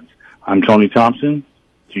I'm Tony Thompson.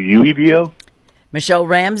 To you, EBO. Michelle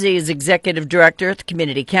Ramsey is Executive Director at the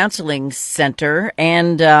Community Counseling Center,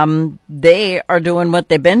 and they are doing what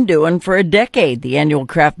they've been doing for a decade, the annual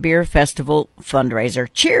Craft Beer Festival fundraiser.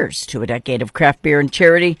 Cheers to a decade of craft beer and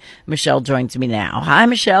charity. Michelle joins me now. Hi,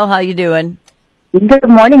 Michelle. How you doing? Good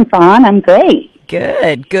morning, Fawn. I'm great.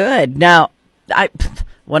 Good. Now,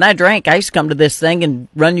 when I drank, I used to come to this thing and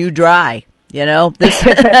run you dry. You know,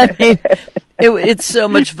 it's so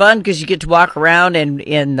much fun because you get to walk around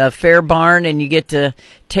in the fair barn and you get to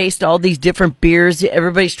taste all these different beers.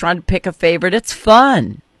 Everybody's trying to pick a favorite. It's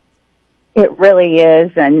fun. It really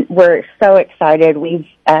is, and we're so excited. We've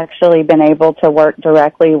actually been able to work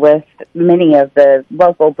directly with many of the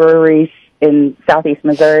local breweries in southeast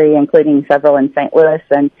Missouri, including several in St. Louis,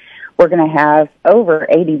 and we're going to have over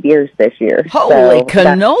 80 beers this year. Holy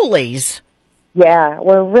cannolis! Yeah,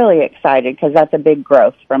 we're really excited because that's a big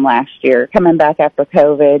growth from last year. Coming back after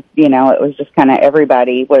COVID, you know, it was just kind of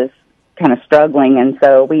everybody was kind of struggling, and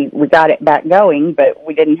so we got it back going, but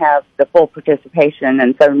we didn't have the full participation,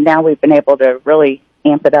 and so now we've been able to really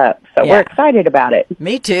amp it up. So we're excited about it.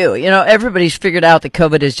 Me too. You know, everybody's figured out that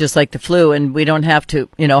COVID is just like the flu, and we don't have to,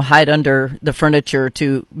 you know, hide under the furniture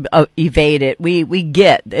to evade it. We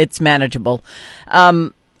get it's manageable.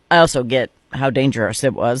 I also get how dangerous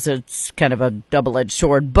it was. It's kind of a double-edged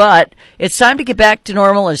sword, but it's time to get back to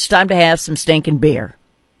normal. It's time to have some stinking beer.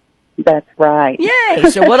 That's right. Yay!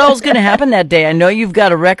 So what else is going to happen that day? I know you've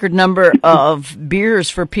got a record number of beers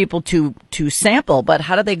for people to sample, but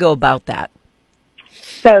how do they go about that?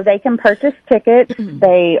 So they can purchase tickets.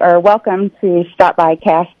 They are welcome to stop by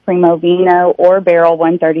Cask Primo Vino or Barrel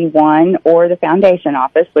 131 or the Foundation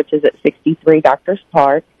office, which is at 63 Doctors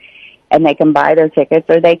Park. And they can buy their tickets,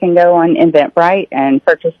 or they can go on Eventbrite and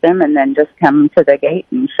purchase them and then just come to the gate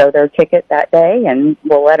and show their ticket that day, and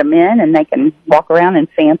we'll let them in, and they can walk around and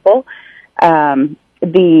sample.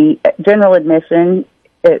 The general admission,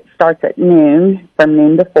 it starts at noon, from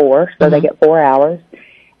noon to 4, so they get 4 hours.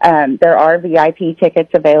 There are VIP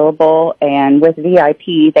tickets available, and with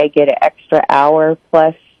VIP, they get an extra hour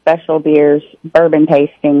plus special beers, bourbon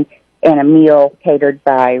tasting, and a meal catered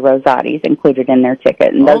by Rosati's included in their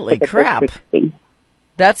ticket. And holy crap.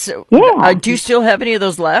 That's, yeah. Do you still have any of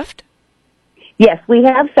those left? Yes, we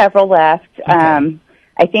have several left. Okay.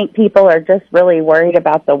 I think people are just really worried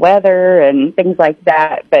about the weather and things like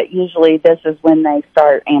that, but usually this is when they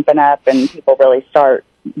start amping up and people really start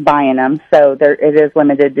buying them. So it is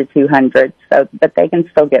limited to 200. But they can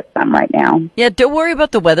still get some right now. Yeah, don't worry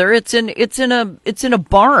about the weather. It's in a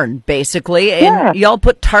barn basically, and y'all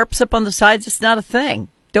put tarps up on the sides. It's not a thing.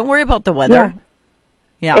 Don't worry about the weather.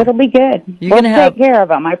 Yeah. It'll be good. We'll take care of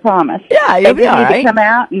them, I promise. Yeah, you'll be all right. They need to come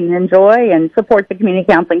out and enjoy and support the Community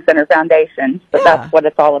Counseling Center Foundation. So that's what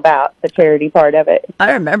it's all about, the charity part of it.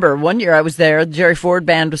 I remember one year I was there, the Jerry Ford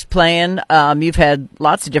Band was playing. You've had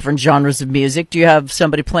lots of different genres of music. Do you have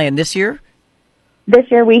somebody playing this year? This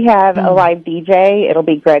year we have a live DJ. It'll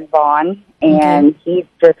be Greg Vaughn, and he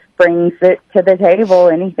just brings it to the table,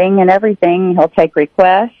 anything and everything. He'll take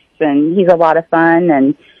requests, and he's a lot of fun,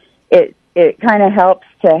 and it kind of helps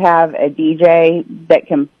to have a DJ that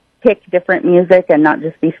can pick different music and not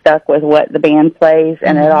just be stuck with what the band plays.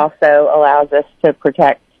 And it also allows us to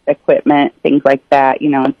protect equipment, things like that.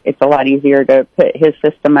 You know, it's a lot easier to put his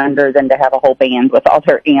system under than to have a whole band with all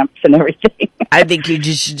their amps and everything. I think you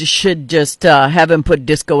should just have him put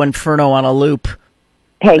Disco Inferno on a loop.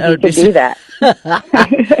 Hey, you could do that.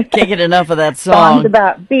 Can't get enough of that song. Songs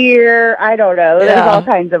about beer. I don't know. There's all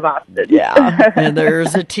kinds of options. Yeah. And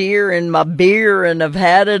there's a tear in my beer, and I've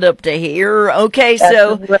had it up to here. Okay,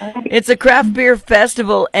 so it's a craft beer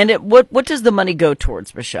festival, and what does the money go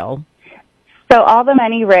towards, Michelle? So all the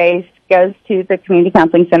money raised goes to the Community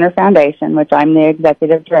Counseling Center Foundation, which I'm the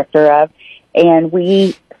executive director of, and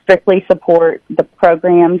we strictly support the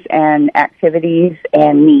programs and activities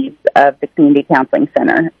and needs of the Community Counseling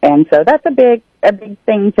Center. And so that's a big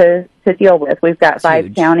thing to deal with. We've got that's 5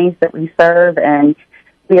 huge. counties that we serve, and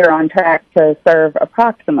we are on track to serve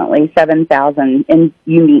approximately 7,000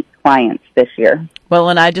 unique clients this year. Well,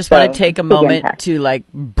 and I just want to take a moment to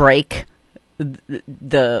break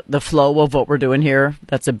the flow of what we're doing here.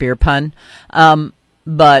 That's a beer pun.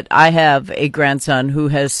 But I have a grandson who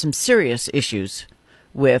has some serious issues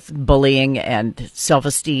with bullying and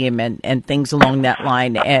self-esteem and things along that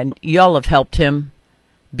line. And y'all have helped him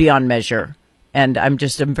beyond measure. And I'm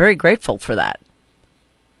very grateful for that.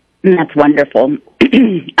 That's wonderful.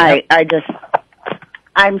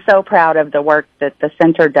 I'm so proud of the work that the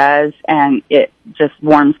center does, and it just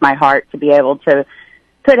warms my heart to be able to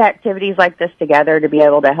put activities like this together to be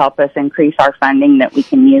able to help us increase our funding that we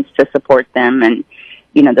can use to support them. And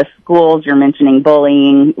the schools, you're mentioning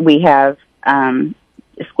bullying. We have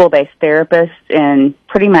school-based therapists in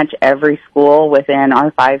pretty much every school within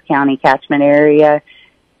our 5-county catchment area,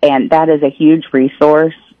 and that is a huge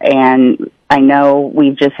resource. And I know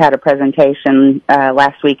we've just had a presentation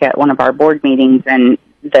last week at one of our board meetings, and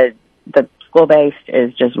the school-based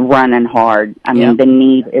is just running hard. I mean, the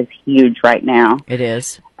need is huge right now. It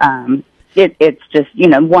is. It's just,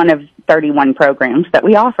 one of 31 programs that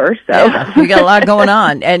we offer. So we got a lot going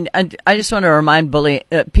on. And I just want to remind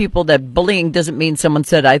people that bullying doesn't mean someone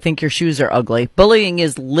said, I think your shoes are ugly. Bullying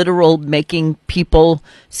is literal making people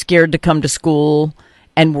scared to come to school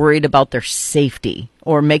and worried about their safety,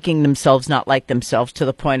 or making themselves not like themselves to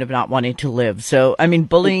the point of not wanting to live. So, I mean,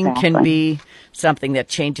 bullying can be something that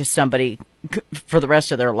changes somebody for the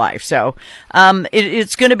rest of their life. So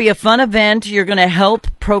it's going to be a fun event. You're going to help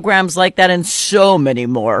programs like that and so many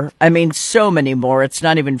more. I mean, so many more. It's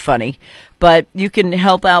not even funny. But you can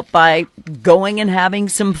help out by going and having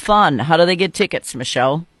some fun. How do they get tickets,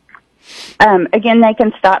 Michelle? Again, they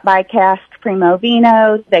can stop by Cast Primo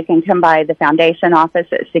Vino. They can come by the foundation office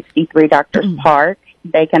at 63 Doctors Park.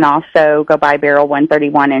 They can also go by Barrel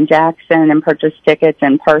 131 in Jackson and purchase tickets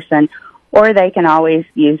in person, or they can always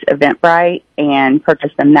use Eventbrite and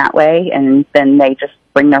purchase them that way, and then they just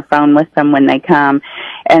bring their phone with them when they come.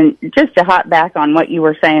 And just to hop back on what you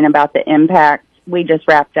were saying about the impact, we just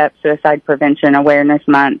wrapped up Suicide Prevention Awareness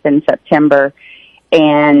Month in September,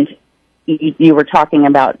 and you were talking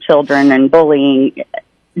about children and bullying.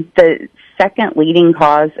 The second leading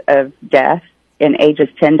cause of death in ages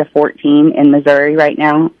 10 to 14 in Missouri right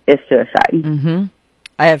now is suicide. Mm-hmm.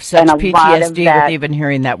 I have such PTSD with even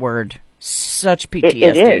hearing that word. Such PTSD.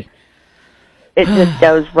 It is. It just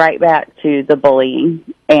goes right back to the bullying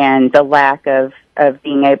and the lack of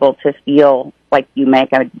being able to feel like you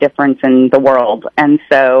make a difference in the world. And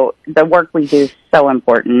so the work we do is so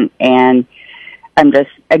important. And I'm just,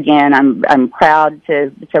 again, I'm proud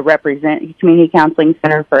to represent Community Counseling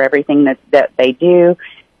Center for everything that they do.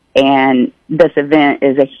 And this event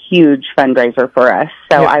is a huge fundraiser for us.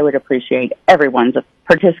 So I would appreciate everyone's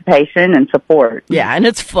participation and support. Yeah, and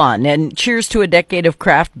it's fun. And cheers to a decade of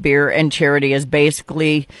craft beer and charity is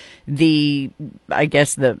basically the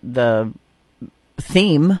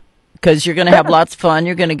theme, because you're going to have lots of fun.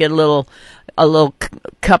 You're going to get a little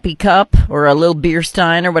cuppy cup or a little beer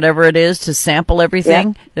stein or whatever it is to sample everything.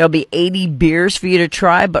 Yeah. There'll be 80 beers for you to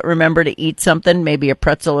try, but remember to eat something, maybe a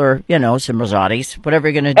pretzel or, some Rosati's, whatever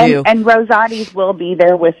you're going to do. And Rosati's will be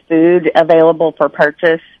there with food available for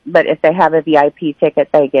purchase, but if they have a VIP ticket,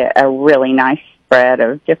 they get a really nice spread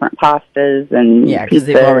of different pastas and because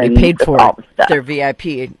they've already paid for it. Their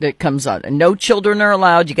VIP that comes on. And no children are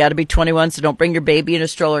allowed. You got to be 21, so don't bring your baby in a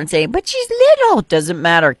stroller and say, but she's little. Doesn't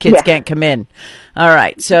matter. Kids can't come in. All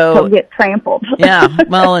right, so they'll get trampled.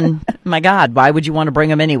 Well, and my God, why would you want to bring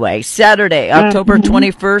them anyway? Saturday, October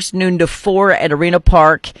 21st, noon to 4 at Arena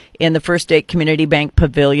Park in the First State Community Bank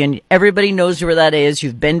Pavilion. Everybody knows where that is.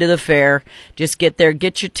 You've been to the fair. Just get there,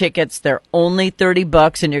 get your tickets. They're only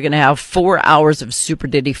 $30, and you're going to have 4 hours of Super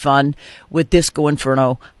Diddy fun with Disco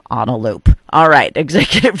Inferno on a loop. All right,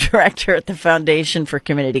 Executive Director at the Foundation for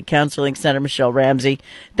Community Counseling Center, Michelle Ramsey.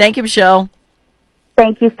 Thank you, Michelle.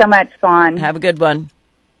 Thank you so much, Fawn. Have a good one.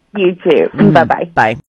 You too. Bye-bye. Bye.